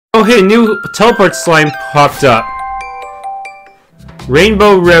Oh hey, new teleport slime popped up.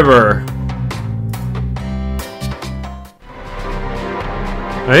 Rainbow River.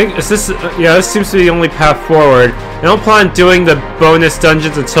 I think is this. Yeah, this seems to be the only path forward. I don't plan on doing the bonus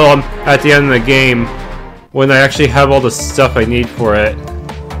dungeons until I'm at the end of the game, when I actually have all the stuff I need for it.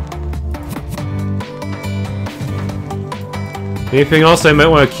 Anything else I might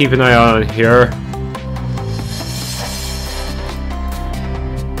want to keep an eye on here?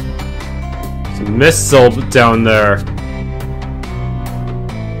 There's a missile down there.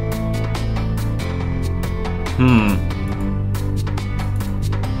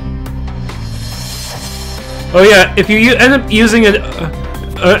 Oh yeah, if you end up using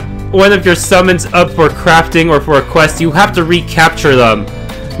one of your summons up for crafting or for a quest, you have to recapture them,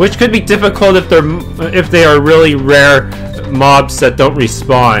 which could be difficult if they are really rare mobs that don't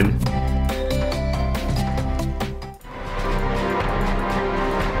respawn.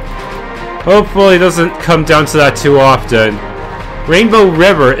 Hopefully it doesn't come down to that too often. Rainbow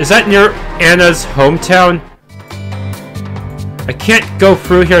River, is that near Anna's hometown? I can't go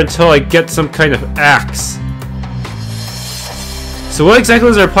through here until I get some kind of axe. So what exactly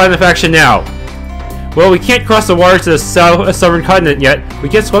is our plan of action now? Well, we can't cross the water to the southern continent yet. We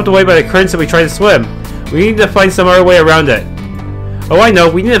get swept away by the currents if we try to swim. We need to find some other way around it. Oh, I know.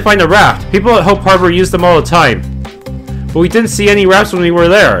 We need to find a raft. People at Hope Harbor use them all the time. But we didn't see any rafts when we were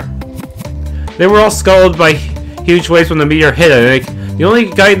there. They were all scuttled by huge waves when the meteor hit, I think. The only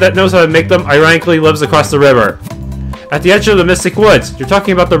guy that knows how to make them, ironically, lives across the river. At the edge of the Mystic Woods. You're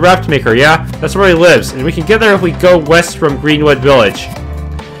talking about the raft maker, yeah? That's where he lives, and we can get there if we go west from Greenwood Village.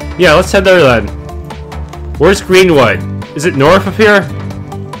 Yeah, let's head there then. Where's Greenwood? Is it north of here?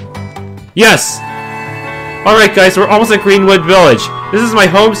 Yes! Alright guys, we're almost at Greenwood Village. This is my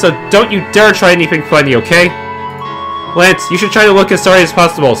home, so don't you dare try anything funny, okay? Lance, you should try to look as sorry as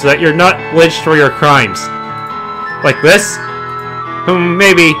possible, so that you're not lynched for your crimes. Like this?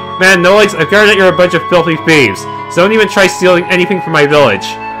 Maybe. Man, no legs, I've gathered that you're a bunch of filthy thieves. So don't even try stealing anything from my village.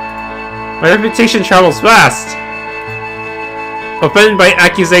 My reputation travels fast. Offended by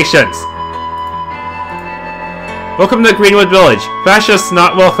accusations. Welcome to Greenwood Village. Fascists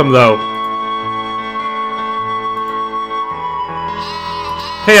not welcome, though.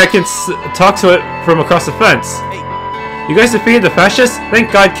 Hey, I can talk to it from across the fence. You guys defeated the fascists?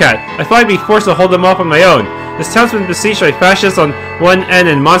 Thank God, Cat. I thought I'd be forced to hold them off on my own. This town's been besieged by fascists on one end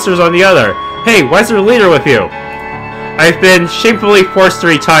and monsters on the other. Hey, why is there a leader with you? I've been shamefully forced to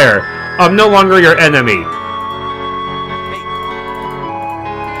retire. I'm no longer your enemy.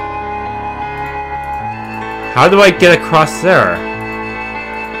 How do I get across there?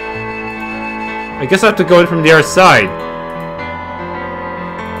 I guess I have to go in from the other side.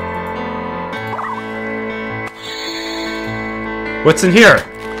 What's in here?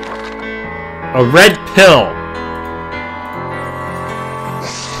 A red pill.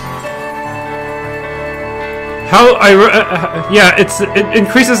 Yeah, it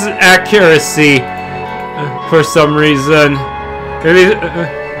increases accuracy for some reason. Maybe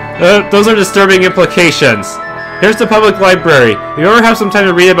those are disturbing implications. Here's the public library. If you ever have some time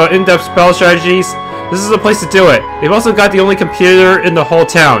to read about in-depth spell strategies, this is the place to do it. They've also got the only computer in the whole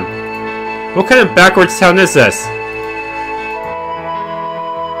town. What kind of backwards town is this?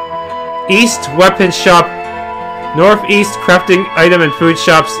 East weapon shop, northeast crafting item and food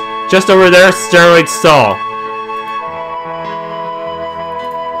shops. Just over there, steroid stall.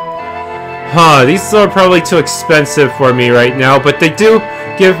 Huh, these are probably too expensive for me right now, but they do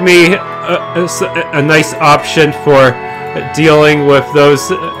give me a nice option for dealing with those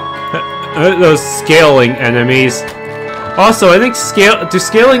scaling enemies. Also, I think do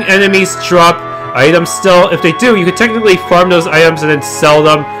scaling enemies drop items still? If they do, you could technically farm those items and then sell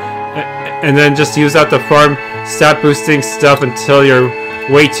them, and then just use that to farm stat boosting stuff until you're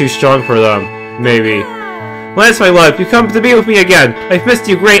way too strong for them. Maybe. Lance, my love, you come to be with me again. I've missed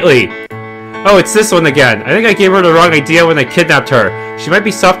you greatly. Oh, it's this one again. I think I gave her the wrong idea when I kidnapped her. She might be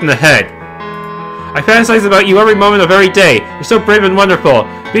soft in the head. I fantasize about you every moment of every day. You're so brave and wonderful.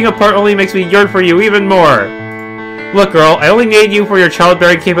 Being apart only makes me yearn for you even more. Look, girl, I only need you for your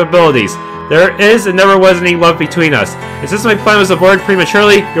childbearing capabilities. There is and never was any love between us. And since my plan was aborted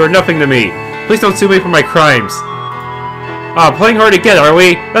prematurely, you are nothing to me. Please don't sue me for my crimes. Ah, playing hard to get, are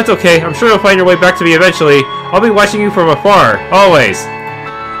we? That's okay. I'm sure you'll find your way back to me eventually. I'll be watching you from afar. Always.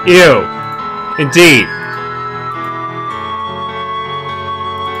 Ew. Indeed.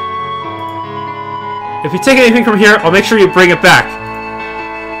 If you take anything from here, I'll make sure you bring it back.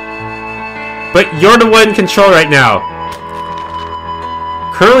 But you're the one in control right now.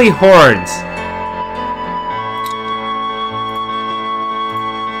 Curly horns.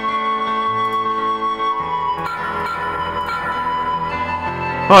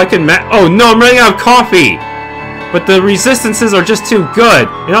 Oh, I can oh no, I'm running out of coffee! But the resistances are just too good.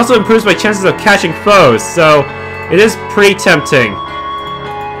 It also improves my chances of catching foes, so it is pretty tempting.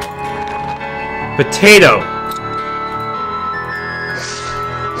 Potato.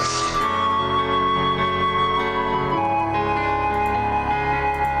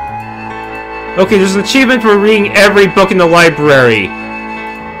 Okay, there's an achievement for reading every book in the library.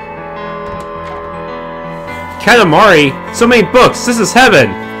 Katamari? So many books, this is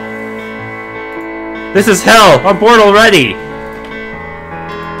heaven! This is hell, I'm bored already!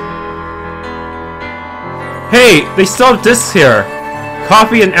 Hey, they still have discs here!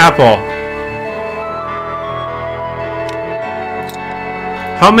 Coffee and apple.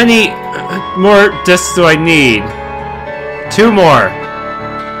 How many more discs do I need? 2 more.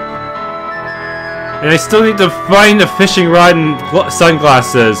 And I still need to find a fishing rod and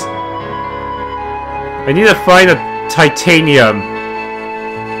sunglasses. I need to find a titanium.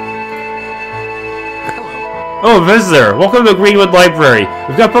 Oh, visitor! Welcome to the Greenwood Library.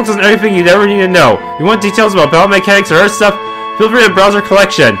 We've got books on everything you'd ever need to know. You want details about battle mechanics or other stuff? Feel free to browse our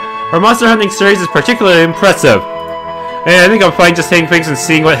collection. Our monster hunting series is particularly impressive. And I think I'm fine just taking things and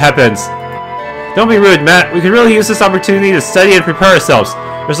seeing what happens. Don't be rude, Matt. We could really use this opportunity to study and prepare ourselves.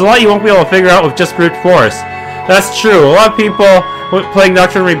 There's a lot you won't be able to figure out with just brute force. That's true. A lot of people playing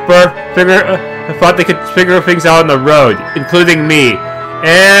Nocturne Rebirth thought they could figure things out on the road, including me.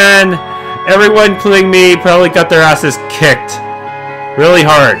 And everyone, including me, probably got their asses kicked. Really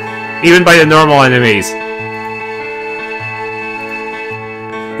hard. Even by the normal enemies.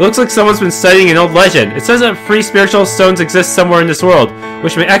 It looks like someone's been studying an old legend. It says that 3 spiritual stones exist somewhere in this world,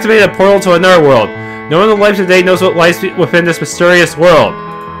 which may activate a portal to another world. No one alive today knows what lies within this mysterious world.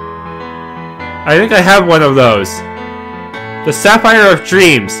 I think I have one of those. The Sapphire of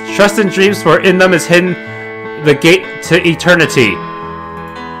Dreams. Trust in dreams, for in them is hidden the gate to eternity.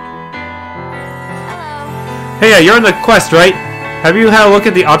 Hey, you're on the quest, right? Have you had a look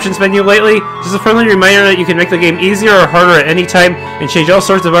at the options menu lately? Just a friendly reminder that you can make the game easier or harder at any time and change all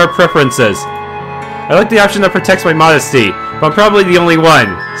sorts of our preferences. I like the option that protects my modesty, but I'm probably the only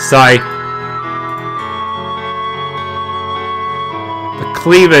one. Sigh. The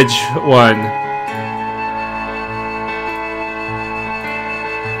cleavage one.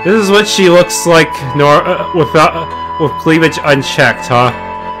 This is what she looks like with cleavage unchecked, huh?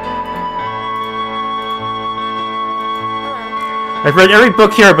 I've read every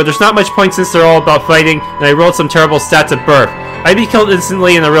book here, but there's not much point since they're all about fighting, and I rolled some terrible stats at birth. I'd be killed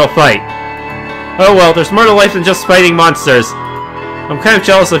instantly in a real fight. Oh well, there's more to life than just fighting monsters. I'm kind of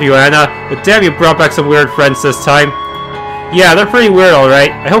jealous of you, Anna, but damn, you brought back some weird friends this time. Yeah, they're pretty weird,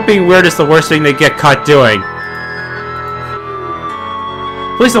 alright. I hope being weird is the worst thing they get caught doing.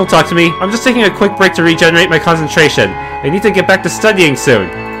 Please don't talk to me. I'm just taking a quick break to regenerate my concentration. I need to get back to studying soon.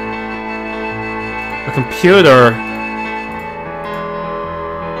 A computer.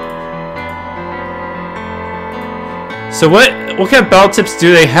 So what kind of battle tips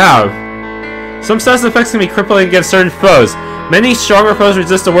do they have? Some status effects can be crippling against certain foes. Many stronger foes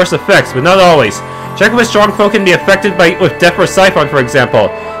resist the worst effects, but not always. Check if a strong foe can be affected with Death or Siphon, for example.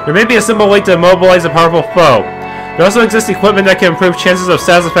 There may be a simple way to immobilize a powerful foe. There also exists equipment that can improve chances of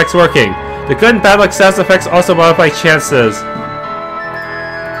status effects working. The good and bad luck status effects also modify chances.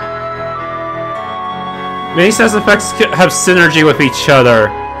 Many status effects have synergy with each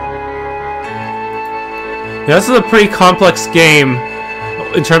other. Yeah, this is a pretty complex game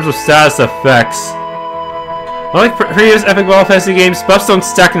in terms of status effects. Unlike previous epic Final Fantasy games, buffs don't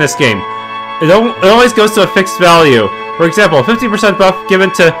stack in this game. It always goes to a fixed value. For example, a 50% buff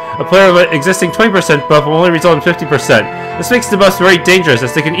given to a player with an existing 20% buff will only result in 50%. This makes the buffs very dangerous,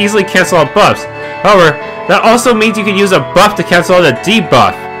 as they can easily cancel out buffs. However, that also means you can use a buff to cancel out a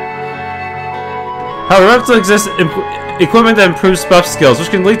debuff. However, there also exists equipment that improves buff skills, which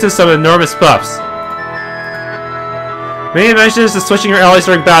can lead to some enormous buffs. Many advantages to switching your allies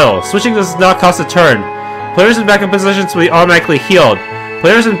during battle. Switching does not cost a turn. Players in backup positions will be automatically healed.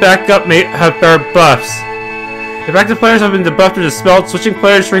 Players in backup may have better buffs. If active players have been debuffed or dispelled, switching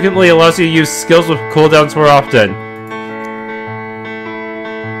players frequently allows you to use skills with cooldowns more often.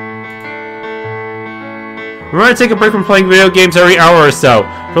 Remember to take a break from playing video games every hour or so.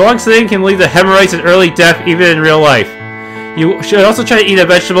 Prolonged sitting can lead to hemorrhoids and early death even in real life. You should also try to eat a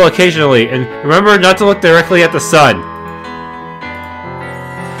vegetable occasionally, and remember not to look directly at the sun.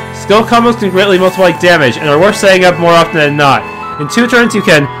 Skill combos can greatly multiply damage, and are worth setting up more often than not. In 2 turns you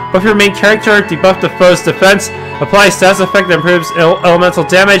can buff your main character, debuff the foe's defense, apply a status effect that improves elemental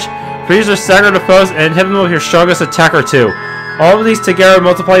damage, freeze or stagger the foes, and hit them with your strongest attack or 2. All of these together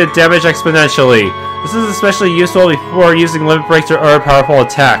multiply the damage exponentially. This is especially useful before using limit breaks or other powerful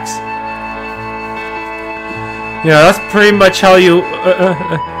attacks. Yeah, that's pretty much how you...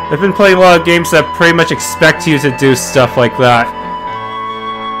 I've been playing a lot of games that pretty much expect you to do stuff like that.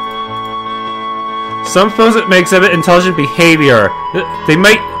 Some foes may exhibit intelligent behavior. They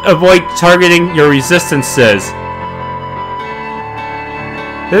might avoid targeting your resistances.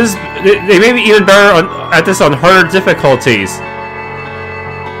 They may be even better at this on harder difficulties.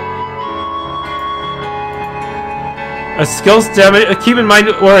 A skill's damage. Keep in mind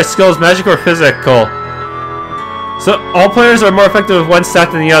whether a skill is magic or physical. So all players are more effective with one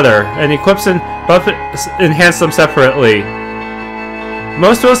stat than the other, and equips and buff enhance them separately.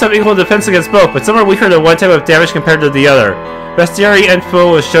 Most foes have equal defense against both, but some are weaker to one type of damage compared to the other. Bestiary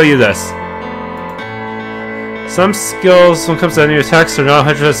info will show you this. Some skills, when it comes to enemy attacks, are not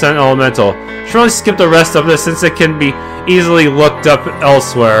 100% elemental. Should probably skip the rest of this since it can be easily looked up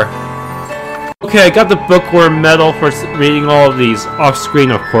elsewhere. Okay, I got the Bookworm medal for reading all of these, off screen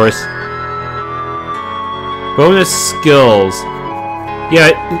of course. Bonus skills.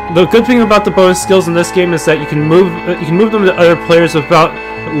 Yeah, the good thing about the bonus skills in this game is that you can move them to other players without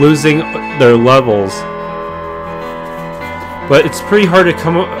losing their levels. But it's pretty hard to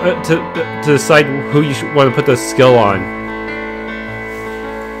come to decide who you want to put the skill on.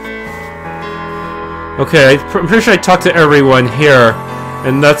 Okay, I'm pretty sure I talked to everyone here,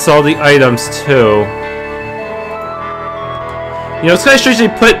 and that's all the items too. You know, it's kind of strange they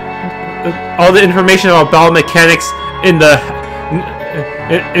put all the information about battle mechanics in the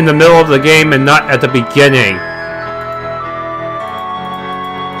middle of the game and not at the beginning.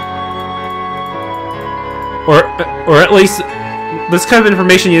 Or at least this kind of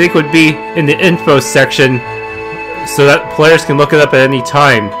information you think would be in the info section so that players can look it up at any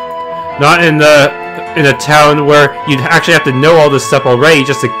time. Not in a town where you'd actually have to know all this stuff already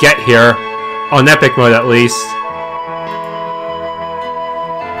just to get here. On epic mode at least.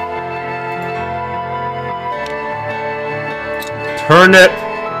 Turnip,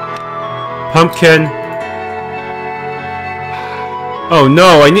 pumpkin. Oh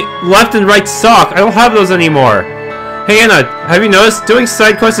no, I need left and right sock. I don't have those anymore. Hey Anna, have you noticed? Doing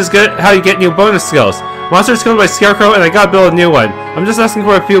side quests is good how you get new bonus skills. Monsters killed by Scarecrow and I gotta build a new one. I'm just asking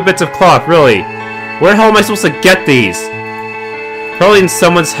for a few bits of cloth, really. Where the hell am I supposed to get these? Probably in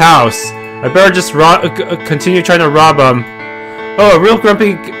someone's house. I better just continue trying to rob them. Oh, a real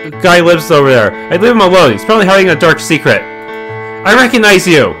grumpy guy lives over there. I'd leave him alone. He's probably hiding a dark secret. I recognize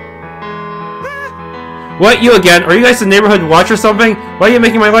you! What, you again? Are you guys the neighborhood watch or something? Why are you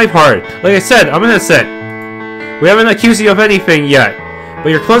making my life hard? Like I said, I'm innocent. We haven't accused you of anything yet, but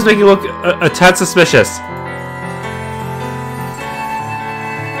your clothes make you look a tad suspicious.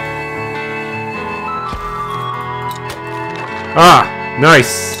 Ah,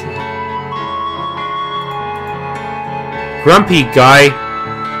 nice. Grumpy guy.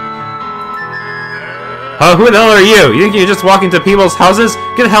 Who the hell are you? You think you can just walk into people's houses?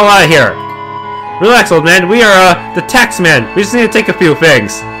 Get the hell out of here! Relax, old man. We are, the tax man. We just need to take a few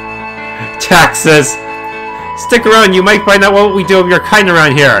things. Taxes. Stick around. You might find out what we do of your kind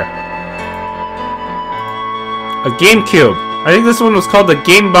around here. A GameCube. I think this one was called the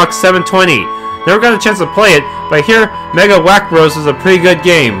GameBox 720. Never got a chance to play it, but I hear Mega Whack Bros is a pretty good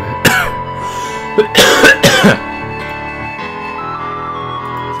game.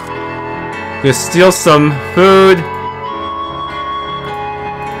 Gonna steal some food.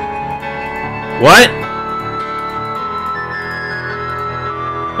 What?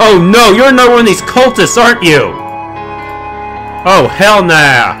 Oh no, you're another one of these cultists, aren't you? Oh, hell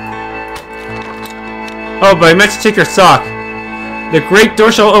nah. Oh, but I meant to take your sock. The great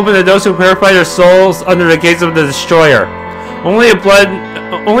door shall open to those who purify their souls under the gaze of the destroyer. Only blood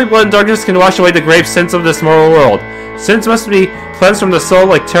and darkness can wash away the grave sins of this mortal world. Sins must be cleansed from the soul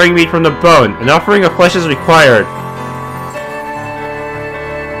like tearing meat from the bone. An offering of flesh is required.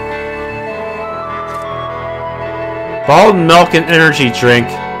 Bottled milk and energy drink.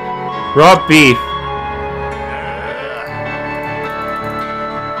 Raw beef.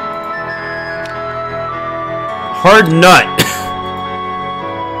 Hard nut.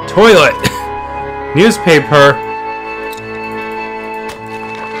 Toilet. Newspaper.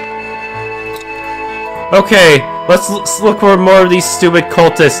 Okay, let's look for more of these stupid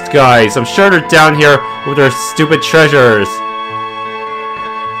cultist guys. I'm sure they're down here with their stupid treasures.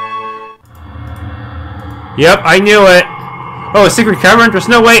 Yep, I knew it. Oh, a secret camera? There's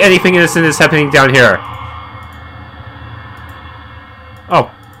no way anything innocent is happening down here. Oh,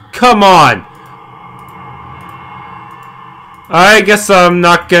 come on. I guess I'm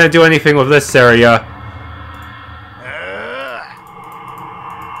not gonna do anything with this area.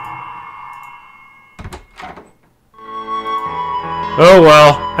 Oh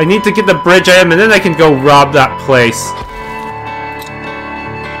well, I need to get the bridge item and then I can go rob that place.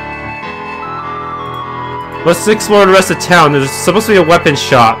 Let's explore the rest of town. There's supposed to be a weapon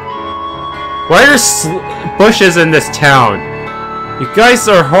shop. Why are there bushes in this town? You guys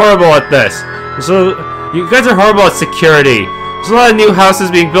are horrible at this. You guys are horrible at security. There's a lot of new houses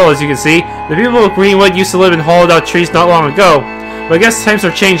being built, as you can see. The people of Greenwood used to live in hollowed out trees not long ago, but I guess times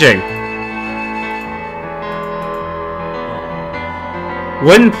are changing.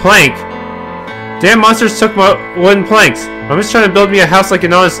 Wooden plank. Damn monsters took my wooden planks. I'm just trying to build me a house like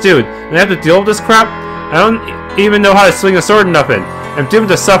an honest dude, and I have to deal with this crap? I don't even know how to swing a sword or nothing. I'm doomed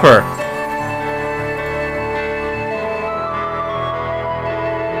to suffer.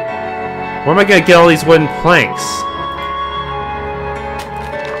 Where am I gonna get all these wooden planks?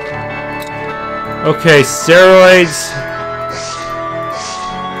 Okay, steroids.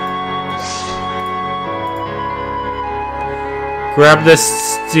 Grab this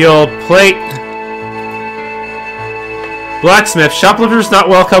steel plate. Blacksmith, shoplifters not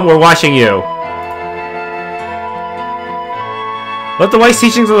welcome, we're watching you. Let the wise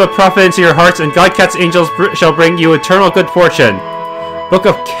teachings of the prophet into your hearts, and Godcat's angels shall bring you eternal good fortune. Book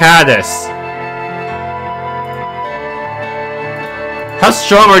of Caddis. How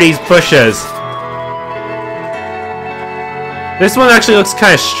strong are these bushes? This one actually looks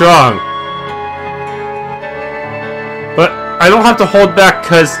kind of strong. But I don't have to hold back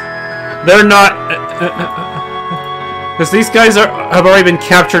because they're not... Because these guys have already been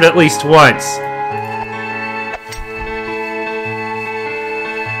captured at least once.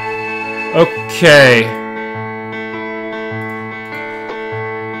 Okay.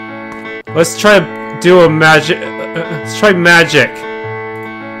 Let's try to do a magic... let's try magic.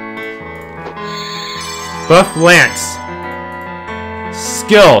 Buff Lance.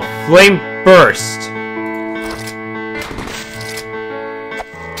 Skill. Flame Burst.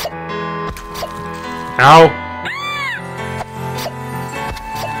 Ow.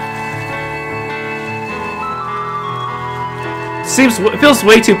 It feels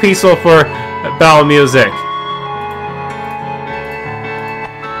way too peaceful for battle music.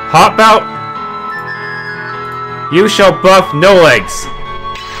 Hot bout. You shall buff no legs.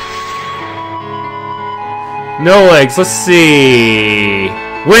 No legs. Let's see.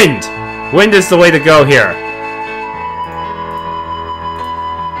 Wind. Wind is the way to go here.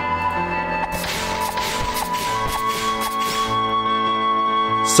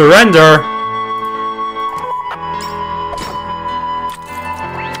 Surrender.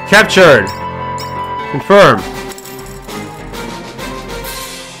 Captured. Confirm.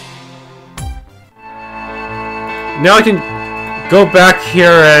 Now I can go back here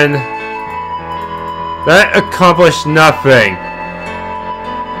and... That accomplished nothing.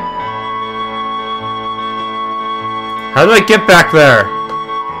 How did I get back there?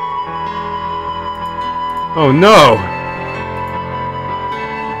 Oh no.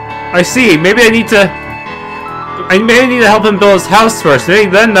 I see. Maybe I need to... I may need to help him build his house first.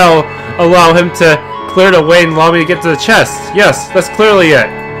 Maybe then they'll allow him to clear the way and allow me to get to the chest. Yes, that's clearly it.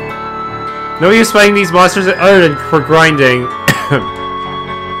 No use fighting these monsters other than for grinding.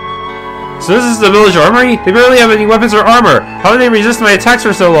 So this is the village armory? They barely have any weapons or armor. How did they resist my attacks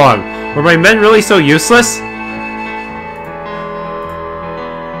for so long? Were my men really so useless?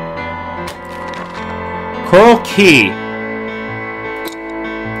 Coral Key.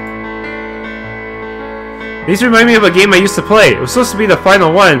 These remind me of a game I used to play. It was supposed to be the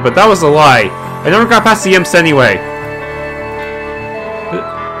final one, but that was a lie. I never got past the imps anyway.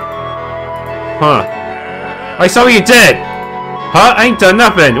 Huh. I saw what you did! Huh? I ain't done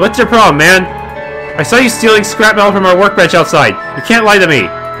nothing. What's your problem, man? I saw you stealing scrap metal from our workbench outside. You can't lie to me.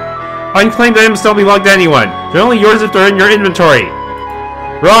 Unclaimed items don't belong to anyone. They're only yours if they're in your inventory.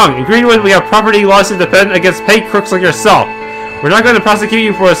 Wrong. In Greenwood, we have property laws to defend against petty crooks like yourself. We're not going to prosecute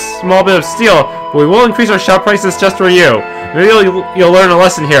you for a small bit of steal, but we will increase our shop prices just for you. Maybe you'll learn a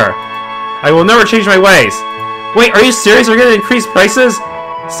lesson here. I will never change my ways. Wait, are you serious? We're going to increase prices?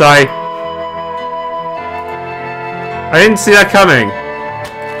 Sigh. I didn't see that coming.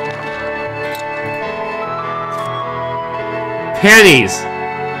 Panties.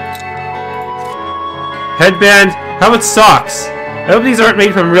 Headband. How about socks? I hope these aren't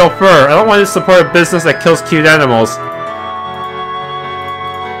made from real fur. I don't want to support a business that kills cute animals.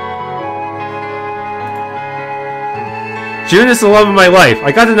 June is the love of my life.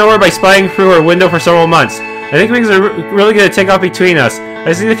 I got to know her by spying through her window for several months. I think things are really going to take off between us. I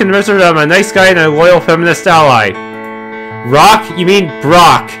just need to convince her that I'm a nice guy and a loyal feminist ally. Rock? You mean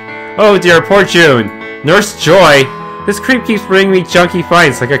Brock. Oh dear, poor June. Nurse Joy. This creep keeps bringing me junky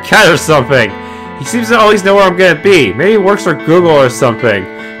finds, like a cat or something. He seems to always know where I'm gonna be. Maybe he works for Google or something.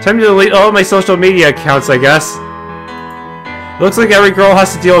 Time to delete all of my social media accounts, I guess. It looks like every girl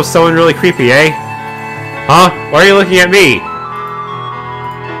has to deal with someone really creepy, eh? Huh? Why are you looking at me?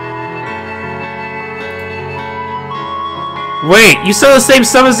 Wait, you sell the same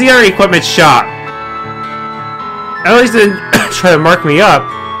stuff as the other equipment shop! At least didn't try to mark me up.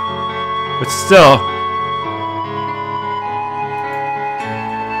 But still.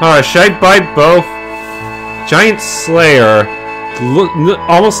 Should I buy both? Giant Slayer.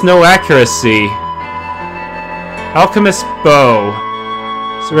 Almost no accuracy. Alchemist Bow.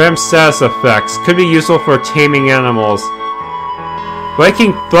 Ram status effects. Could be useful for taming animals.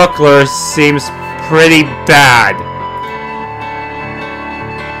 Viking Buckler seems pretty bad.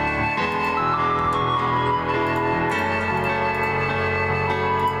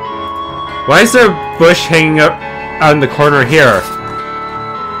 Why is there a bush hanging up out in the corner here?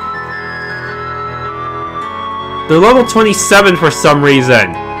 They're level 27 for some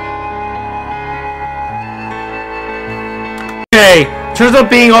reason. Okay, turns out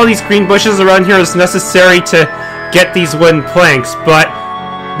being all these green bushes around here is necessary to get these wooden planks, but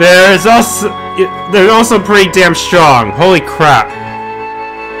they're also pretty damn strong. Holy crap.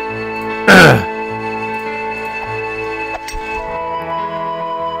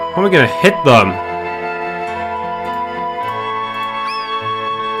 How am I gonna hit them?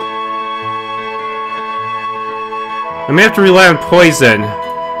 I may have to rely on poison.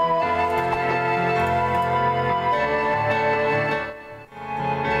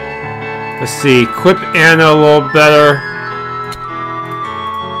 Let's see, equip Anna a little better.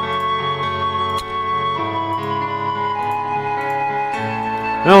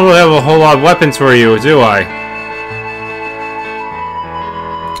 I don't really have a whole lot of weapons for you, do I?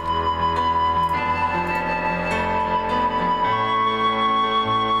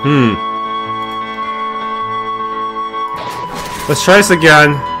 Let's try this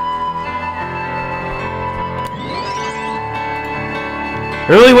again. I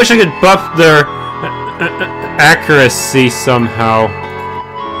really wish I could buff their accuracy somehow.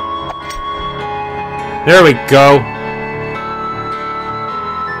 There we go.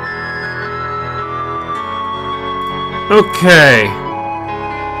 Okay.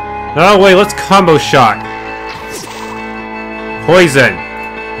 Oh wait, let's combo shot. Poison.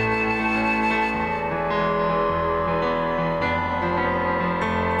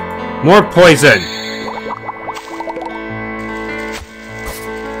 More poison!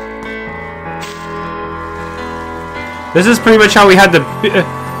 This is pretty much how we had to.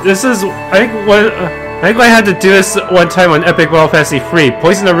 This is, I think I had to do this one time on Epic Battle Fantasy 3.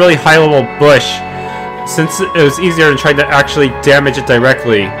 Poison a really high level bush, since it was easier than trying to actually damage it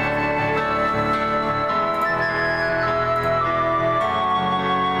directly.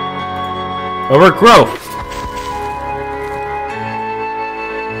 Overgrowth.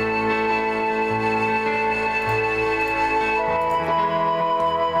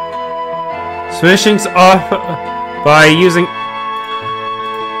 Finishing's off by using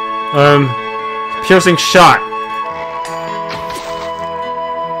piercing shot.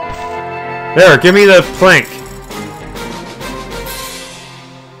 There, give me the plank.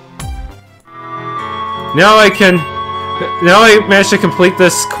 Now I managed to complete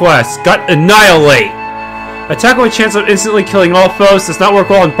this quest. Got Annihilate. Attack with a chance of instantly killing all foes. Does not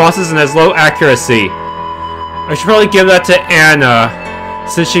work well on bosses and has low accuracy. I should probably give that to Anna,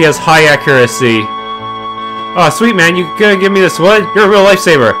 since she has high accuracy. Oh, sweet man, you gonna give me this wood? You're a real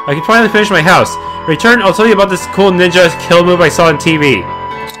lifesaver. I can finally finish my house. In return, I'll tell you about this cool ninja kill move I saw on TV.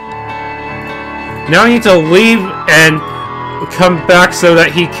 Now I need to leave and come back so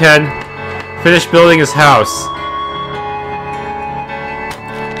that he can finish building his house.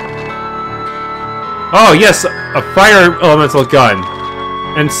 Oh yes, a fire elemental gun.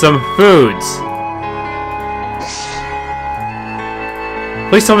 And some foods.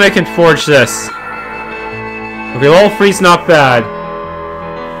 Please tell me I can forge this. Okay, level 3's not bad.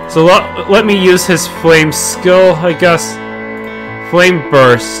 So let me use his flame skill, I guess. Flame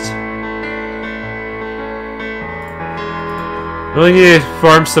burst. Really need to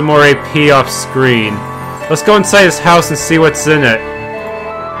farm some more AP off screen. Let's go inside his house and see what's in it.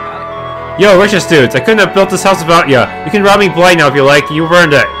 Yo, richest dudes, I couldn't have built this house without ya. You can rob me blind now if you like. You've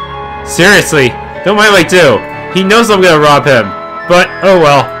earned it. Seriously, don't mind if I do. He knows I'm gonna rob him. But, oh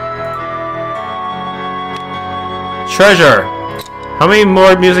well. Treasure. How many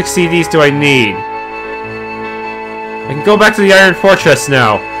more music CDs do I need? I can go back to the Iron Fortress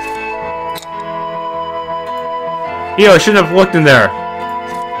now. Ew, I shouldn't have looked in there.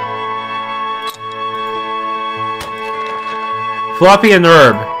 Floppy and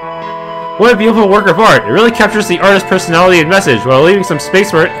herb. What a beautiful work of art. It really captures the artist's personality and message while leaving some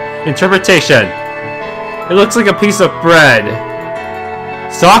space for interpretation. It looks like a piece of bread.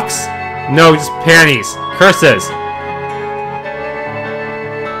 Socks? No, just panties. Curses.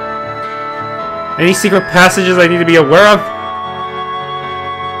 Any secret passages I need to be aware of?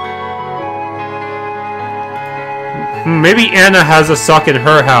 Maybe Anna has a sock in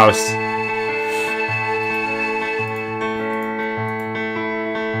her house.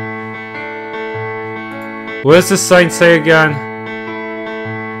 What does this sign say again?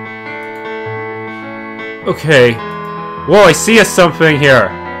 Okay. Whoa, I see something here.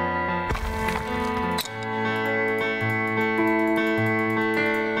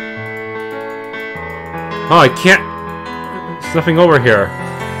 Oh, I can't... There's nothing over here.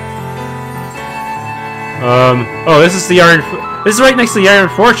 Oh, this is the Iron... This is right next to the Iron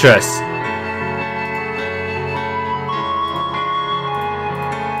Fortress.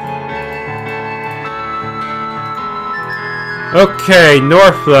 Okay,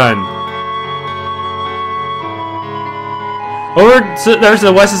 north then. Over to there to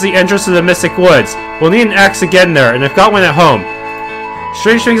the west is the entrance to the Mystic Woods. We'll need an axe again there, and I've got one at home.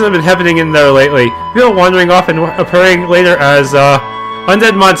 Strange things have been happening in there lately. People wandering off and appearing later as,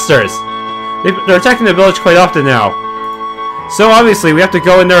 undead monsters. They're attacking the village quite often now. So obviously, we have to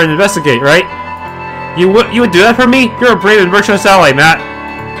go in there and investigate, right? You would do that for me? You're a brave and virtuous ally, Matt.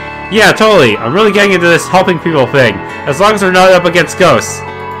 Yeah, totally. I'm really getting into this helping people thing, as long as they're not up against ghosts.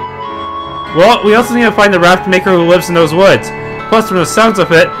 Well, we also need to find the raft maker who lives in those woods. Plus, from the sounds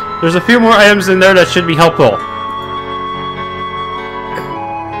of it, there's a few more items in there that should be helpful.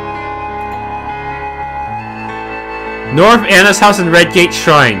 North Anna's house and Redgate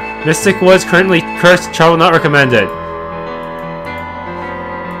Shrine. Mystic Woods currently cursed, travel not recommended.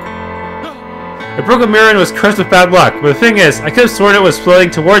 I broke a mirror and was cursed with bad luck, but the thing is, I could have sworn it was floating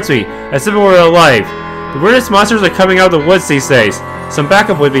towards me, as if it were alive. The weirdest monsters are coming out of the woods these days. Some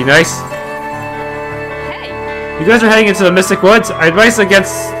backup would be nice. Hey. You guys are heading into the Mystic Woods? I advise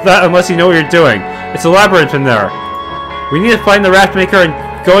against that unless you know what you're doing. It's a labyrinth in there. We need to find the raft maker, and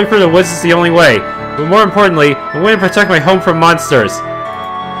going through the woods is the only way. But more importantly, I'm going to protect my home from monsters.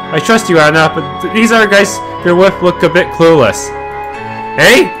 I trust you, Anna, but these other guys you're with look a bit clueless.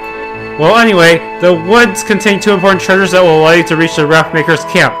 Hey? Well, anyway, the woods contain 2 important treasures that will allow you to reach the raft maker's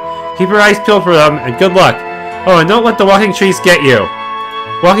camp. Keep your eyes peeled for them, and good luck. Oh, and don't let the walking trees get you.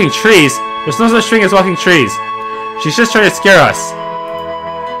 Walking trees? There's no such thing as walking trees. She's just trying to scare us.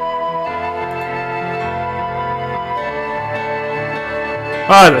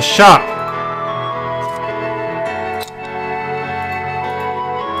 Ah, the shop.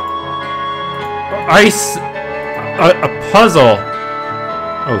 Ice... a puzzle.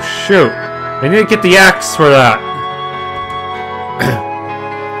 Oh, shoot. I need to get the axe for that.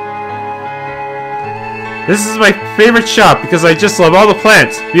 This is my favorite shop because I just love all the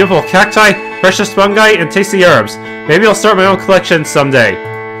plants. Beautiful cacti, precious fungi, and tasty herbs. Maybe I'll start my own collection someday.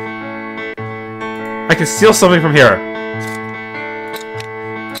 I can steal something from here.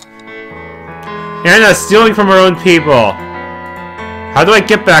 Anna's stealing from her own people. How do I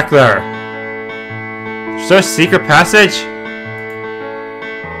get back there? Is there a secret passage?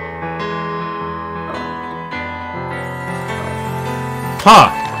 Huh.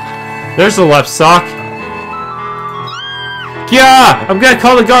 There's the left sock. Yeah! I'm gonna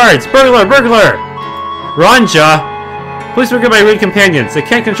call the guards! Burglar! Burglar! Ranja! Please forgive my rude companions. They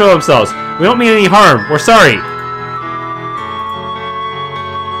can't control themselves. We don't mean any harm. We're sorry.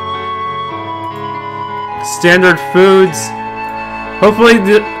 Standard foods. Hopefully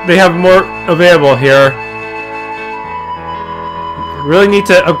they have more available here. Really need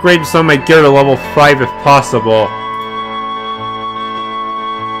to upgrade some of my gear to level 5 if possible.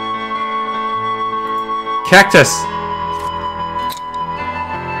 Cactus!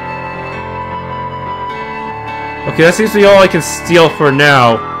 Okay, that seems to be all I can steal for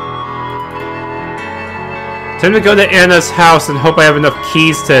now. Time to go to Anna's house and hope I have enough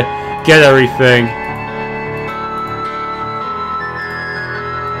keys to get everything.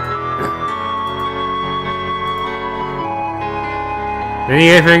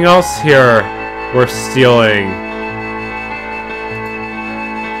 Anything else here worth stealing?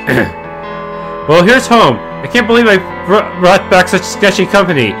 Well, here's home. I can't believe I brought back such sketchy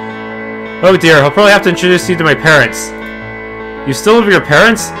company. Oh dear, I'll probably have to introduce you to my parents. You still live with your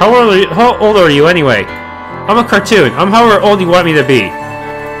parents? How old are you anyway? I'm a cartoon. I'm however old you want me to be.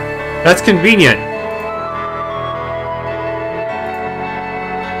 That's convenient.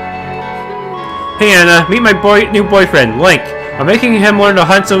 Hey Anna, meet my new boyfriend, Link. I'm making him learn to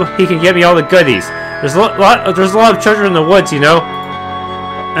hunt so he can get me all the goodies. There's a lot of treasure in the woods, you know.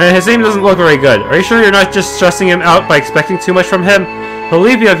 His aim doesn't look very good. Are you sure you're not just stressing him out by expecting too much from him? He'll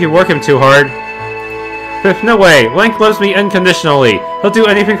leave you if you work him too hard. No way. Link loves me unconditionally. He'll do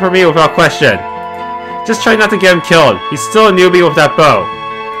anything for me without question. Just try not to get him killed. He's still a newbie with that bow.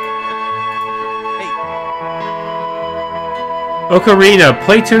 Hey. Ocarina,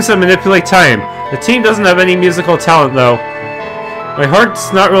 play tunes that manipulate time. The team doesn't have any musical talent, though. My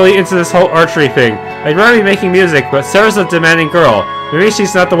heart's not really into this whole archery thing. I'd rather be making music, but Sarah's a demanding girl. Maybe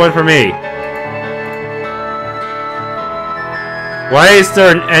she's not the one for me. Why is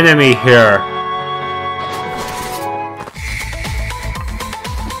there an enemy here?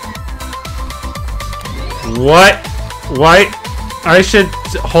 What? Why? I should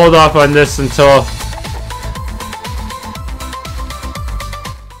hold off on this until...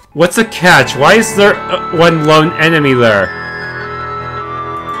 What's the catch? Why is there one lone enemy there?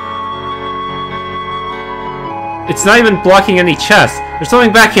 It's not even blocking any chests. There's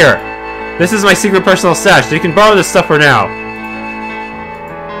something back here. This is my secret personal stash, so you can borrow this stuff for now.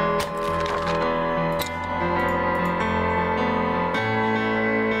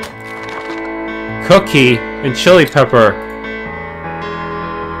 Cookie and chili pepper.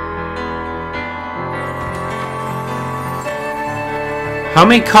 How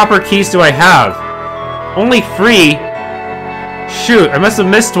many copper keys do I have? Only 3? Shoot, I must have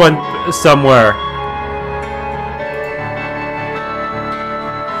missed one somewhere.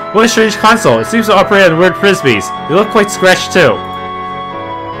 What a strange console. It seems to operate on weird frisbees. They look quite scratched too.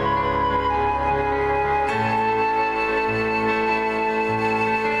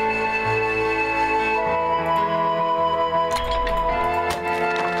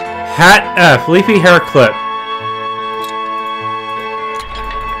 Hat F, leafy hair clip.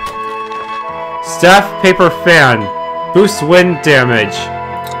 Staff paper fan, boosts wind damage.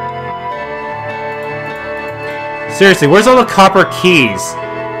 Seriously, where's all the copper keys?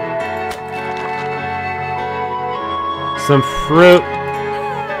 Some fruit.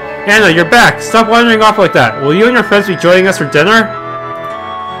 Anna, you're back! Stop wandering off like that. Will you and your friends be joining us for dinner?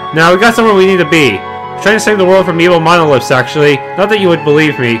 Now, we got somewhere we need to be. We're trying to save the world from evil monoliths, actually. Not that you would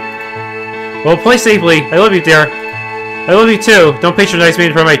believe me. Well, play safely. I love you, dear. I love you too. Don't patronize me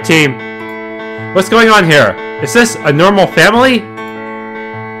in front of my team. What's going on here? Is this a normal family?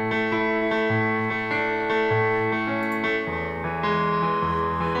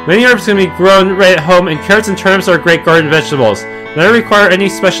 Many herbs can be grown right at home, and carrots and turnips are great garden vegetables. They don't require any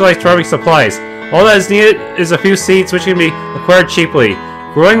specialized farming supplies. All that is needed is a few seeds, which can be acquired cheaply.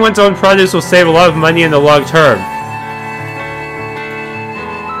 Growing one's own produce will save a lot of money in the long term.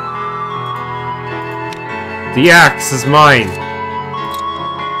 The axe is mine.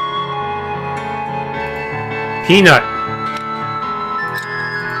 Peanut.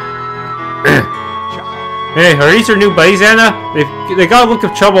 Hey, are these your new buddies, Anna? They got a look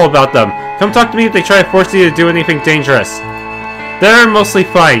of trouble about them. Come talk to me if they try to force you to do anything dangerous. They're mostly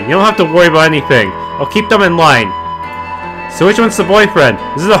fine. You don't have to worry about anything. I'll keep them in line. So which one's the boyfriend?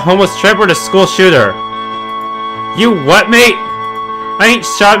 Is it the homeless tramp or the school shooter? You what, mate? I ain't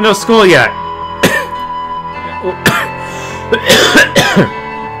shot up no school yet.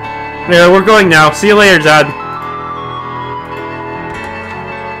 Yeah, we're going now. See you later, Dad.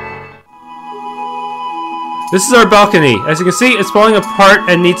 This is our balcony. As you can see, it's falling apart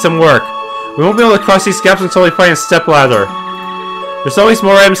and needs some work. We won't be able to cross these gaps until we find a stepladder. There's always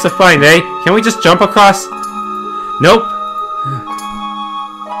more items to find, eh? Can we just jump across? Nope.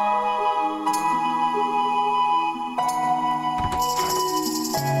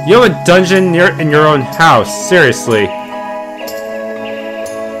 You have a dungeon in your own house. Seriously.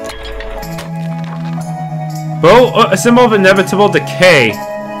 Bow, a symbol of inevitable decay.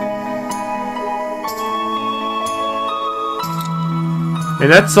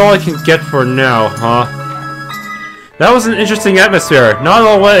 And that's all I can get for now, huh? That was an interesting atmosphere. Not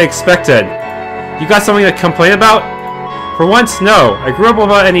all what I expected. You got something to complain about? For once, no. I grew up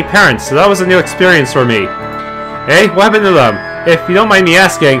without any parents, so that was a new experience for me. Hey, what happened to them? If you don't mind me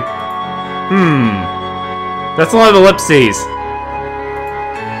asking. That's a lot of ellipses.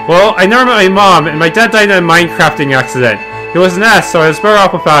 Well, I never met my mom, and my dad died in a minecrafting accident. He was an ass, so I was better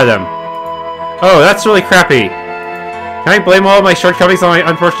off without him. Oh, that's really crappy. Can I blame all of my shortcomings on my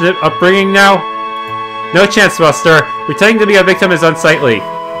unfortunate upbringing now? No chance, Buster. Pretending to be a victim is unsightly.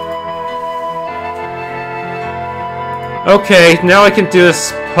 Okay, now I can do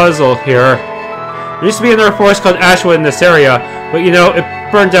this puzzle here. There used to be another forest called Ashwood in this area, but you know, it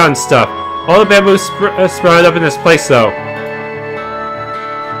burned down and stuff. All the bamboo sprouted up in this place, though.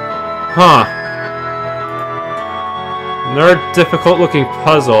 Huh. Another difficult-looking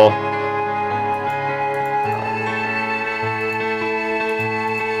puzzle.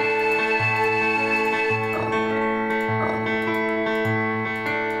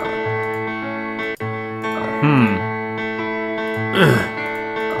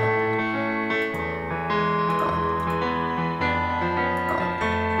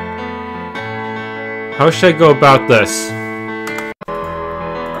 How should I go about this?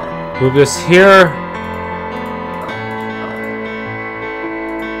 Move this here.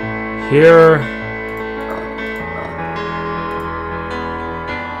 Here.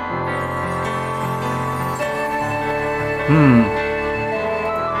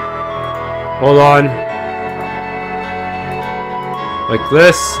 Hold on. Like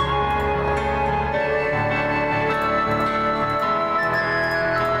this.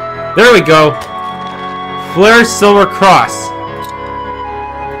 There we go. Flare Silver Cross.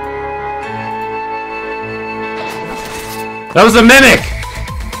 That was a mimic!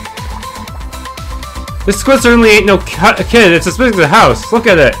 This squid certainly ain't no kid, it's as big as a house. Look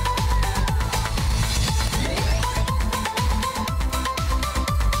at it.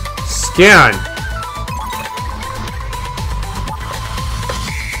 Scan.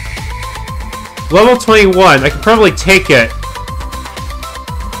 Level 21, I can probably take it.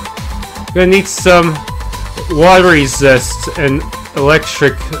 Gonna need some water resist and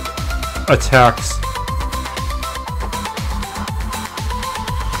electric attacks.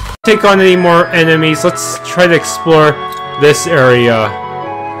 Take on any more enemies. Let's try to explore this area.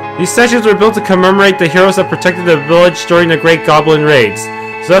 These statues were built to commemorate the heroes that protected the village during the Great Goblin Raids.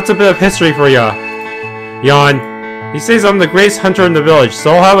 So that's a bit of history for ya. Yawn. He says I'm the greatest hunter in the village,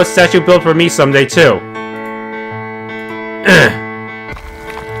 so I'll have a statue built for me someday too.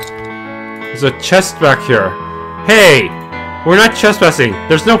 There's a chest back here. Hey! We're not trespassing.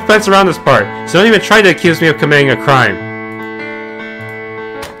 There's no fence around this part, so don't even try to accuse me of committing a crime.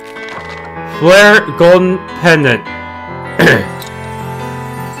 Flare Golden Pendant.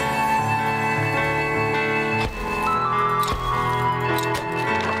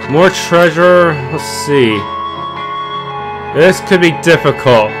 More treasure. Let's see. This could be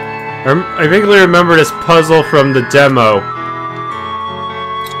difficult. I vaguely remember this puzzle from the demo.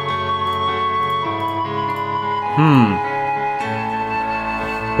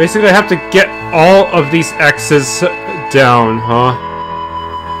 Basically, I have to get all of these X's down, huh?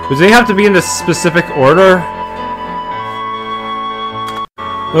 Do they have to be in this specific order?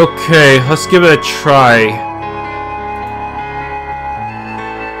 Okay, let's give it a try.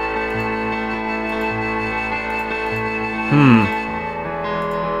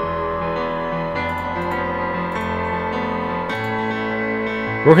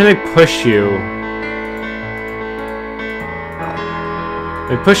 Where can I push you?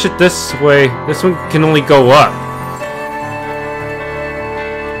 I push it this way. This one can only go up.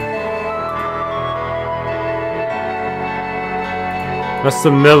 That's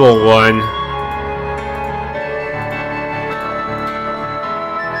the middle one.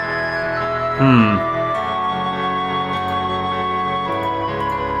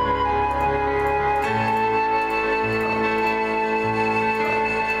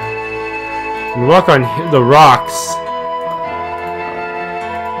 You walk on the rocks.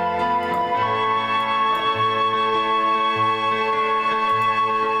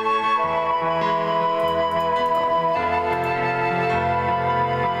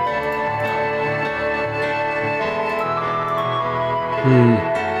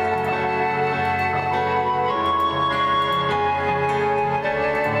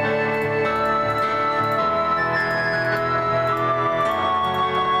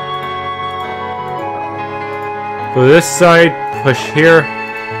 Go this side, push here.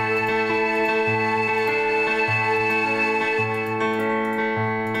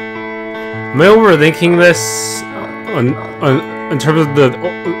 Am I overthinking this in terms of the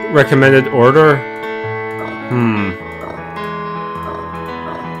recommended order?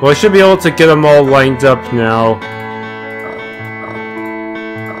 Well, I should be able to get them all lined up now.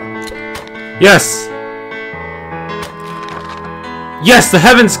 Yes! Yes, the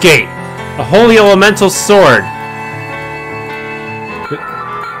Heaven's Gate! A holy elemental sword!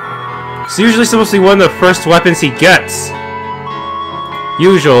 It's usually supposed to be one of the first weapons he gets.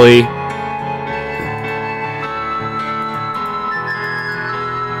 Usually.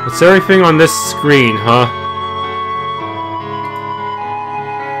 It's everything on this screen, huh?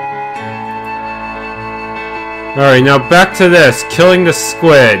 Alright, now back to this. Killing the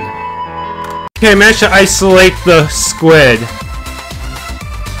squid. Okay, I managed to isolate the squid.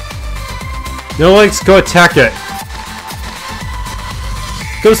 No legs, go attack it.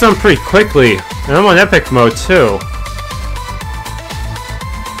 Goes down pretty quickly. And I'm on epic mode too.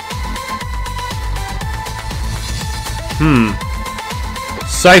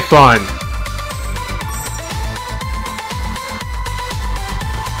 Siphon.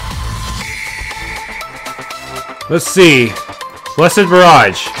 Let's see. Blessed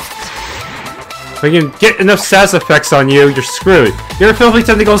Barrage. If I can get enough status effects on you, you're screwed. Your filthy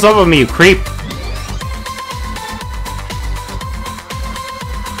tentacles up on me, you creep.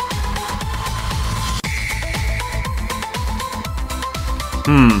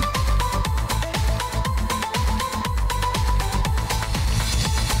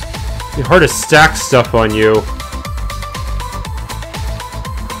 It's hard to stack stuff on you.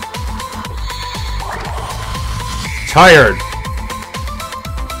 Tired.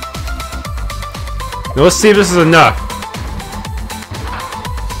 Now let's see if this is enough.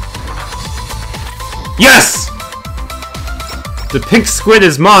 Yes! The pink squid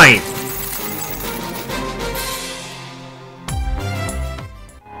is mine!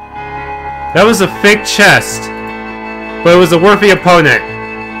 That was a fake chest, but it was a worthy opponent.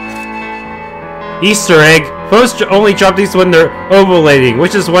 Easter egg. Foes only drop these when they're ovulating,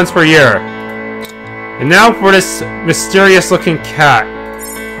 which is once per year. And now for this mysterious looking cat.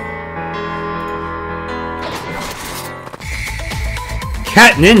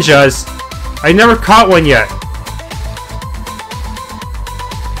 Cat ninjas? I never caught one yet.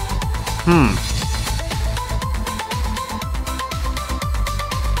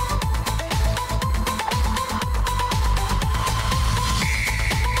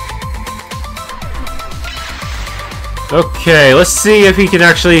 Okay, let's see if he can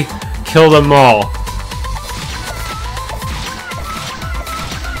actually kill them all.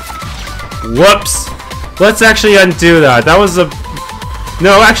 Whoops! Let's actually undo that. That was a...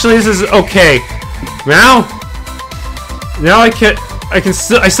 No, actually this is okay. Now I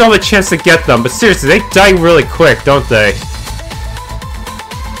still have a chance to get them, but seriously, they die really quick, don't they?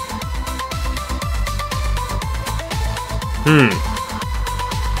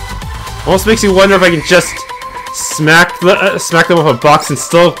 Almost makes you wonder if I can just smack them with a box and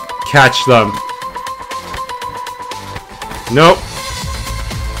still catch them. Nope.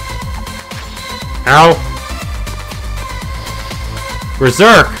 Ow.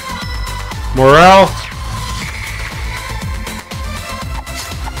 Berserk. Morale.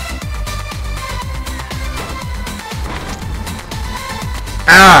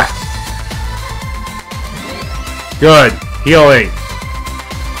 Ah! Good. Healing.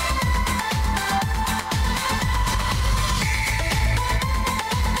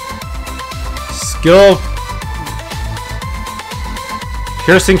 Skill.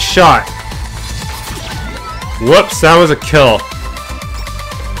 Piercing shot. Whoops, that was a kill.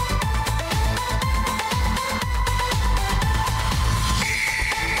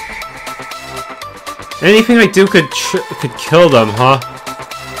 Anything I do could kill them, huh?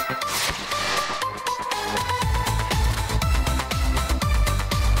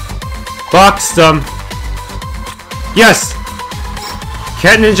 Boxed them. Yes!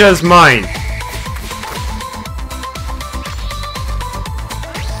 Cat Ninja is mine.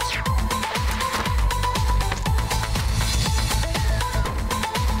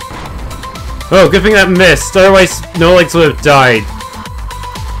 Oh, good thing that missed. Otherwise, no legs would have died.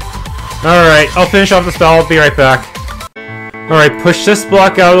 Alright, I'll finish off this battle. I'll be right back. Alright, push this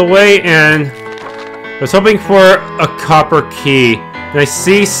block out of the way, and I was hoping for a copper key. And I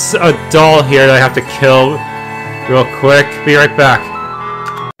see a doll here that I have to kill real quick. Be right back.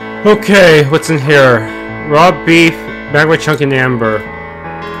 Okay, what's in here? Raw beef, magma chunk, and amber.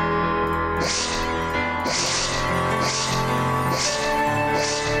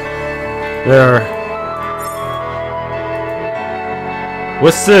 There.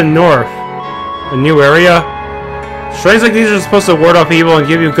 What's to the north? A new area? Shrines like these are supposed to ward off evil and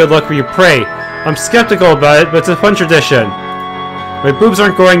give you good luck when you pray. I'm skeptical about it, but it's a fun tradition. My boobs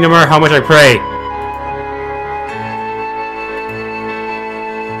aren't growing no matter how much I pray.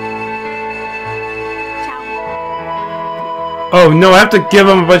 Oh no, I have to give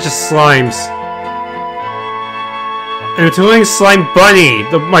him a bunch of slimes. And including Slime Bunny,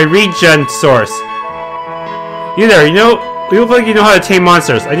 my regen source. You there, you look like you know how to tame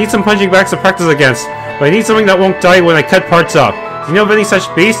monsters. I need some punching bags to practice against, but I need something that won't die when I cut parts off. Do you know of any such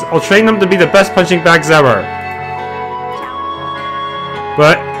beasts? I'll train them to be the best punching bags ever.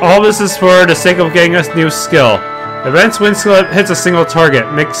 But all this is for the sake of getting a new skill. Advanced Wind Skill hits a single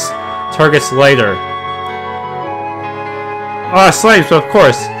target, makes targets lighter. Ah, slimes, of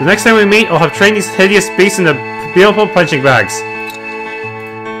course. The next time we meet, I'll have trained these hideous beasts into beautiful punching bags.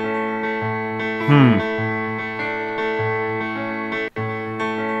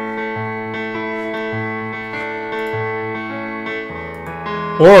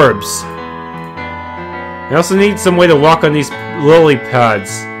 Orbs. I also need some way to walk on these lily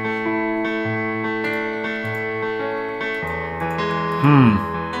pads.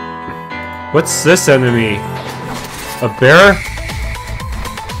 What's this enemy? A bear?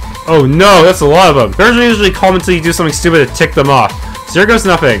 Oh no, that's a lot of them. Bears are usually calm until you do something stupid to tick them off. So here goes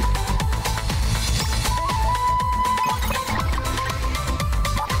nothing.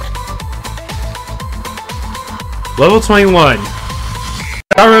 Level 21.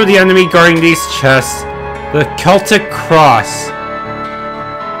 I remember the enemy guarding these chests. The Celtic Cross.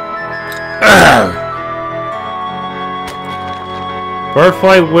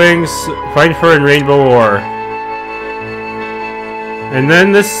 Butterfly wings, find her in rainbow ore. And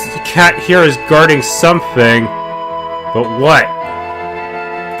then this cat here is guarding something. But what?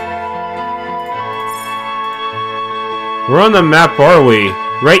 Where on the map are we?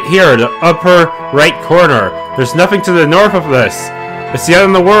 Right here, the upper right corner. There's nothing to the north of this. It's the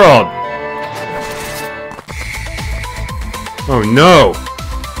end of the world. Oh no.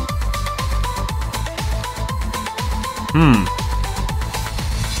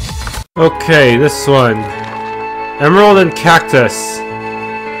 Okay, this one. Emerald and cactus.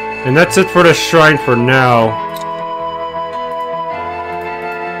 And that's it for the shrine for now.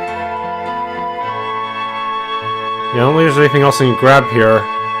 Yeah, I don't think there's anything else I can grab here.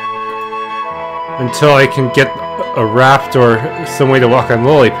 Until I can get a raft or some way to walk on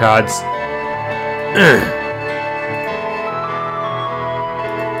lily pads.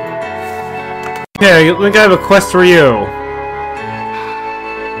 Okay, I think I have a quest for you.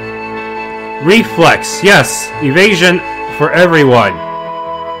 Reflex, yes! Evasion for everyone.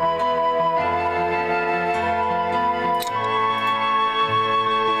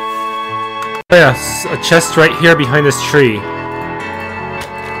 Yes, a chest right here behind this tree.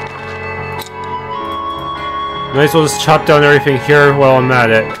 Might as well just chop down everything here while I'm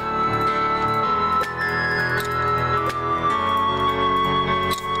at it.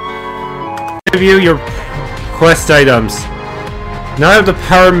 Give you your quest items. Now I have the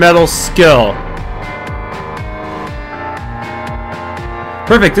power metal skill.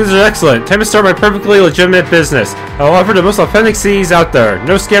 Perfect, this is excellent. Time to start my perfectly legitimate business. I'll offer the most authentic CDs out there.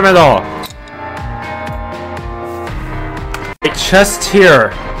 No scam at all. A chest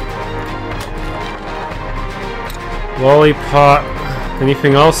here. Lollipop.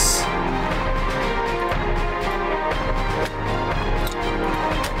 Anything else?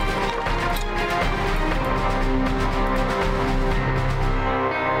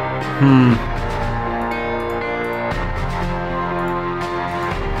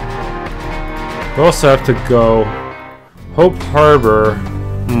 We also have to go Hope Harbor.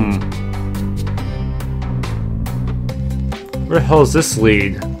 Where the hell does this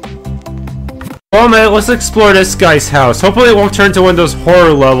lead? Well, man, let's explore this guy's house. Hopefully it won't turn into one of those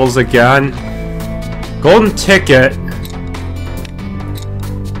horror levels again. Golden ticket.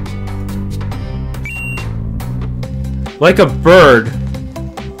 Like a bird.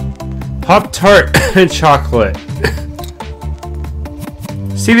 Pop-Tart and chocolate.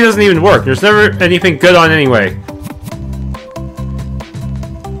 CV doesn't even work. There's never anything good on anyway.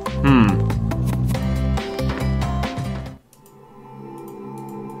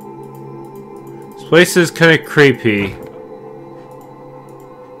 This place is kind of creepy.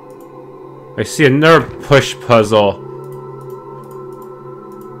 I see another push puzzle.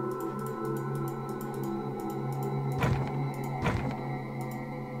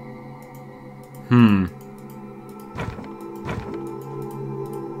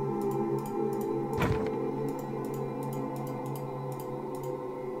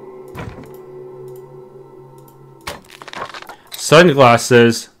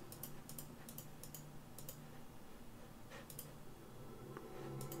 Sunglasses.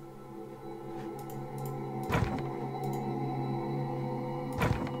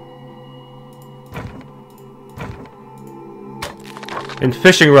 And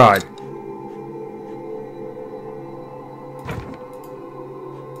fishing rod.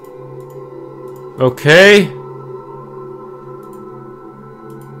 Okay.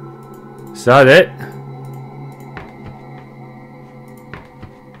 Is that it?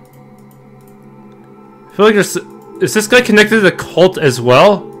 I feel like there's... Is this guy connected to the cult as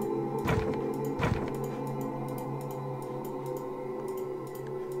well?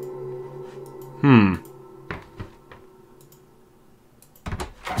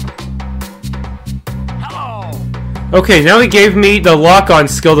 Okay, now he gave me the lock-on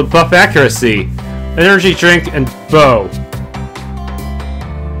skill to buff accuracy. Energy drink and bow.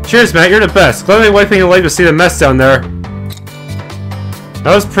 Cheers, Matt, you're the best. Glad my wife ain't alive to see the mess down there.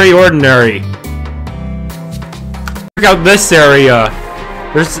 That was pretty ordinary. Check out this area.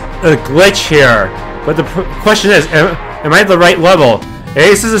 There's a glitch here. But the question is, am I at the right level? Hey,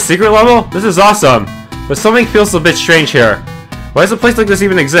 this is a secret level? This is awesome. But something feels a bit strange here. Why does a place like this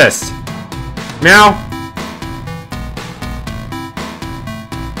even exist? Meow.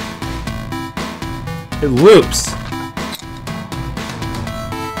 It loops.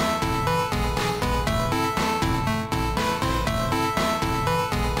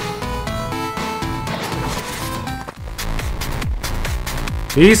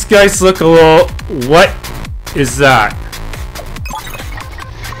 These guys look a little... What is that?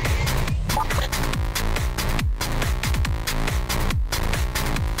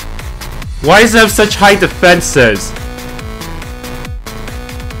 Why does it have such high defenses?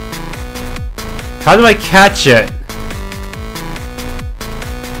 How do I catch it?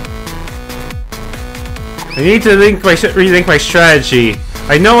 I need to rethink my strategy.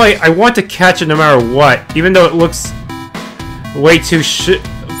 I know I want to catch it no matter what, even though it looks way too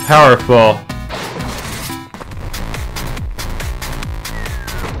powerful.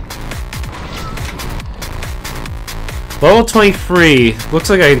 Level 23. Looks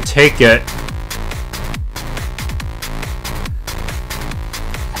like I can take it.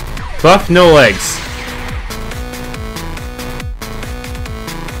 Buff, no legs.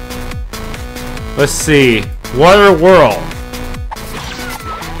 Let's see. Water whirl.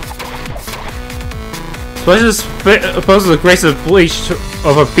 Suppose this opposes the grace of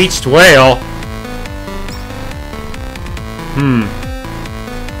a beached whale.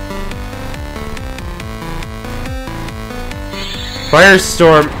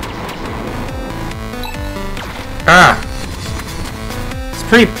 Firestorm. Ah. It's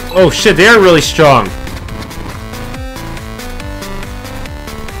pretty. Oh shit! They are really strong.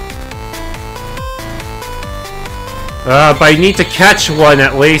 But I need to catch one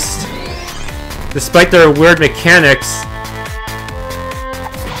at least. Despite their weird mechanics.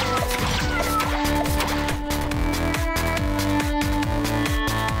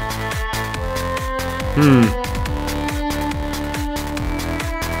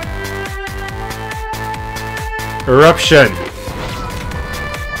 Eruption.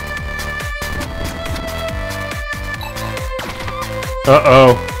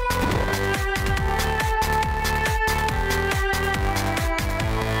 Uh-oh.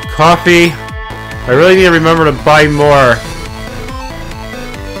 Coffee. I really need to remember to buy more.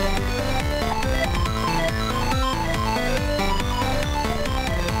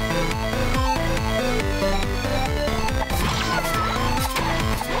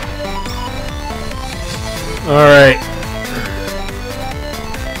 Alright.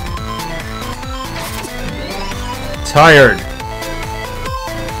 Tired.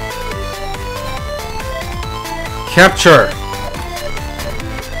 Capture.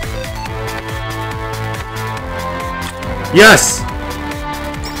 Yes!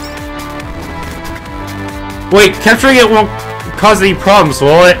 Wait, capturing it won't cause any problems,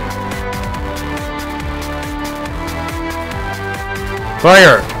 will it?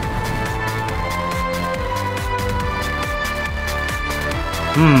 Fire!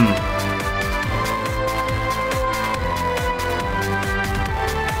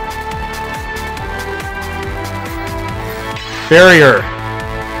 Barrier.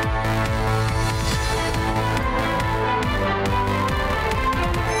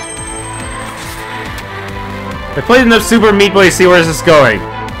 I played enough Super Meat Boy to see where this is going.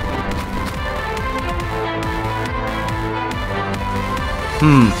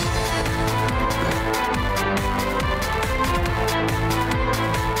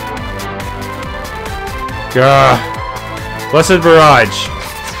 Gah. Blessed Barrage.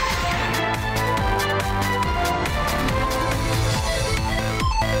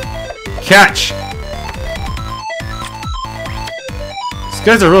 Catch! These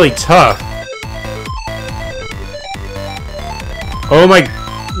guys are really tough. Oh my...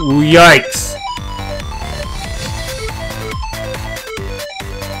 Yikes.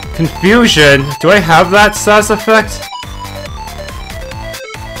 Confusion? Do I have that status effect?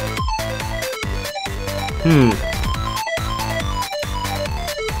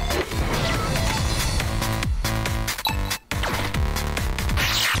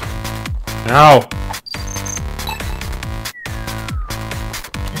 Ow.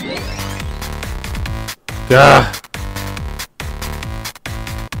 Gah.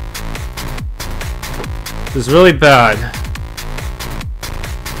 This is really bad.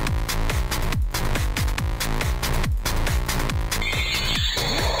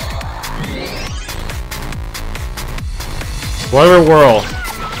 Water whirl.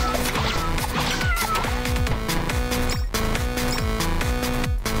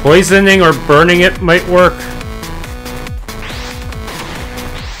 Poisoning or burning it might work.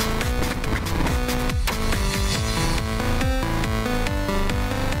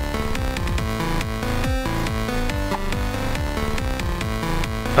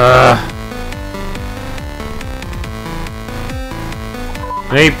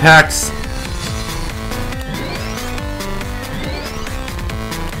 Apex.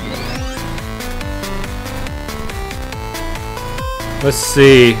 Let's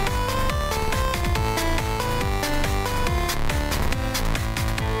see.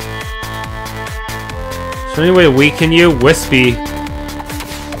 Is there any way to weaken you? Wispy.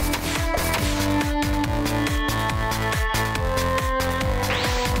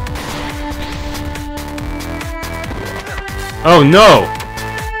 Oh no!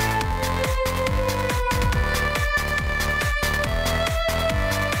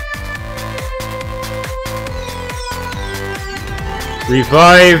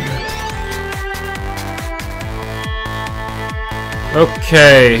 Revive.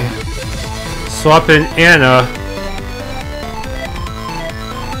 Okay. Swap in Anna.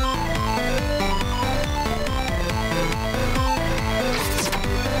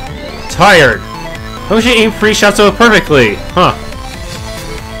 Tired. How would she aim free shots so perfectly? Huh.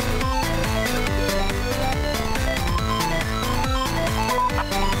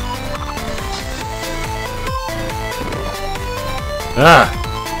 Ah.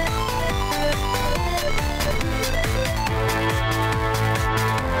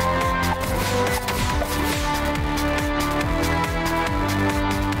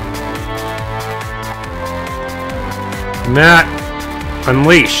 Matt,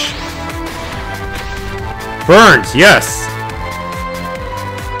 unleash. Burns, yes.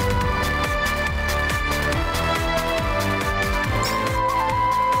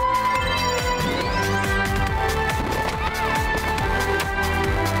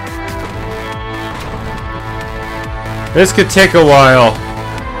 This could take a while.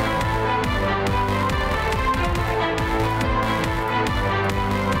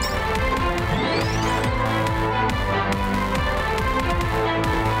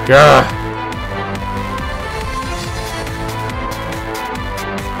 Gah.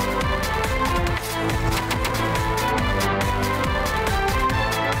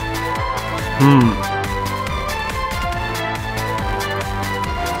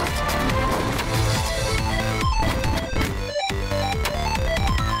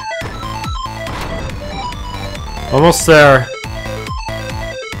 Almost there.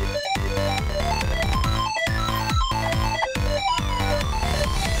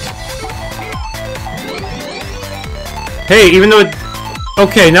 Hey, even though it...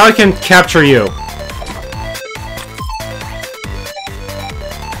 Okay, now I can capture you.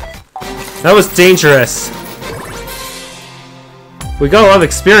 That was dangerous. We got a lot of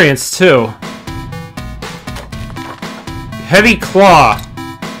experience, too. Heavy Claw.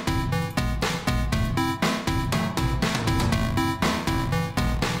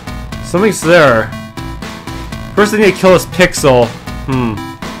 Something's there. First thing to kill is Pixel.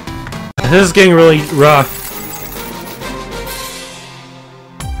 This is getting really rough.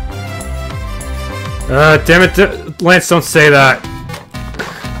 Damn it, Lance, don't say that.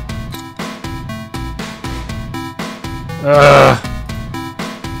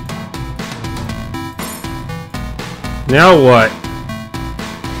 Now what?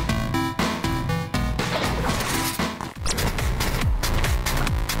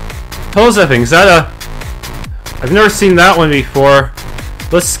 How's that thing? Is that a... I've never seen that one before.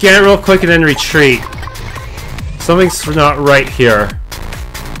 Let's scan it real quick and then retreat. Something's not right here.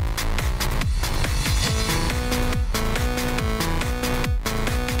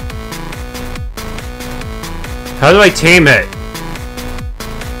 How do I tame it?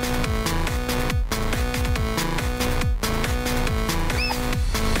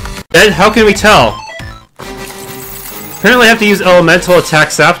 Then how can we tell? Apparently I have to use elemental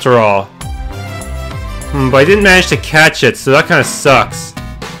attacks after all. But I didn't manage to catch it, so that kind of sucks.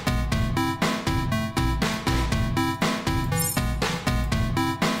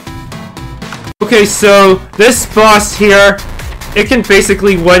 Okay, so this boss here, it can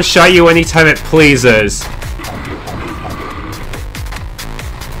basically one-shot you anytime it pleases.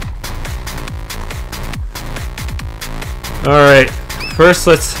 Alright, first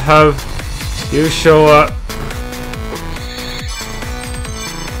let's have you show up.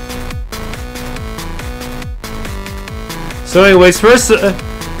 So anyways, first,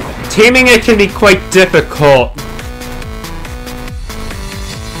 taming it can be quite difficult.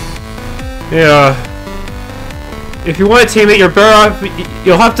 Yeah. If you want to tame it, you're better off,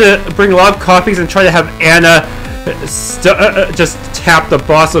 you'll have to bring a lot of copies and try to have Anna just tap the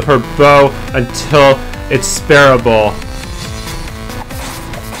boss with her bow until it's spareable.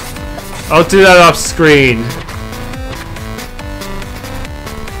 I'll do that off screen.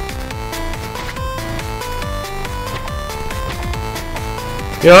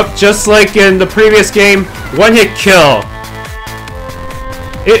 Yup, just like in the previous game, one-hit kill.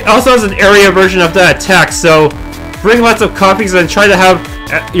 It also has an area version of that attack, so bring lots of copies and try to have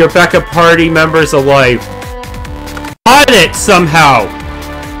your backup party members alive. Hi, did it somehow!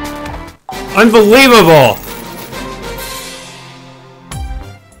 Unbelievable!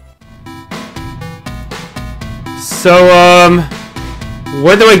 So,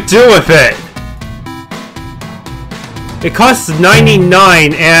 what do I do with it? It costs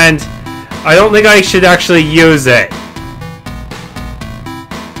 99, and I don't think I should actually use it.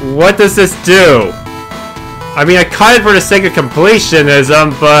 What does this do? I mean, I caught it for the sake of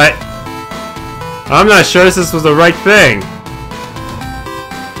completionism, but I'm not sure this was the right thing.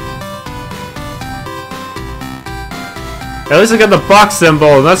 At least I got the box symbol,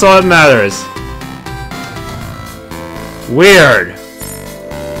 and that's all that matters. Weird.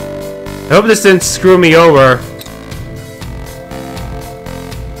 I hope this didn't screw me over.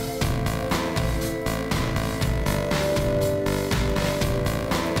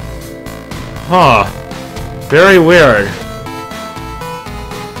 Huh. Very weird.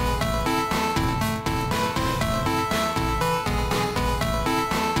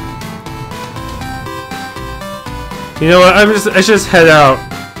 You know what? I should just head out.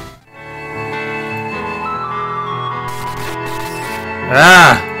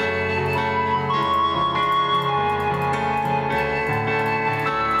 Ah!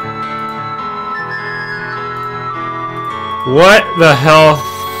 What the hell?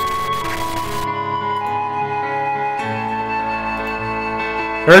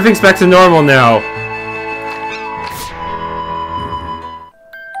 Everything's back to normal now.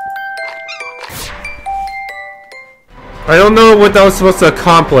 I don't know what that was supposed to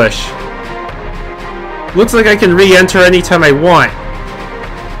accomplish. Looks like I can re-enter anytime I want.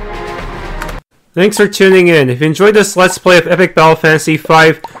 Thanks for tuning in. If you enjoyed this Let's Play of Epic Battle Fantasy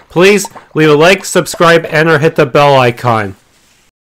V, please leave a like, subscribe, and or hit the bell icon.